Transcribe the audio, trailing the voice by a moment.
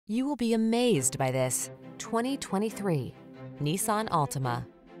You will be amazed by this 2023 Nissan Altima.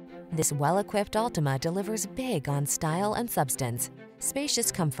 This well-equipped Altima delivers big on style and substance,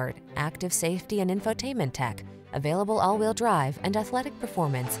 spacious comfort, active safety and infotainment tech, available all-wheel drive and athletic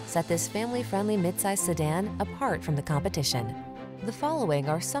performance set this family-friendly midsize sedan apart from the competition. The following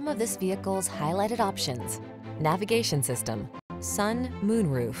are some of this vehicle's highlighted options: navigation system, sun,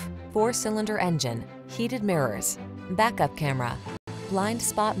 moonroof, 4-cylinder engine, heated mirrors, backup camera, blind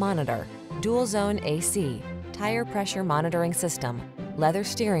spot monitor, dual zone AC, tire pressure monitoring system, leather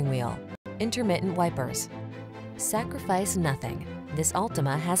steering wheel, intermittent wipers. Sacrifice nothing. This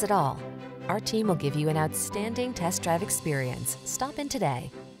Altima has it all. Our team will give you an outstanding test drive experience. Stop in today.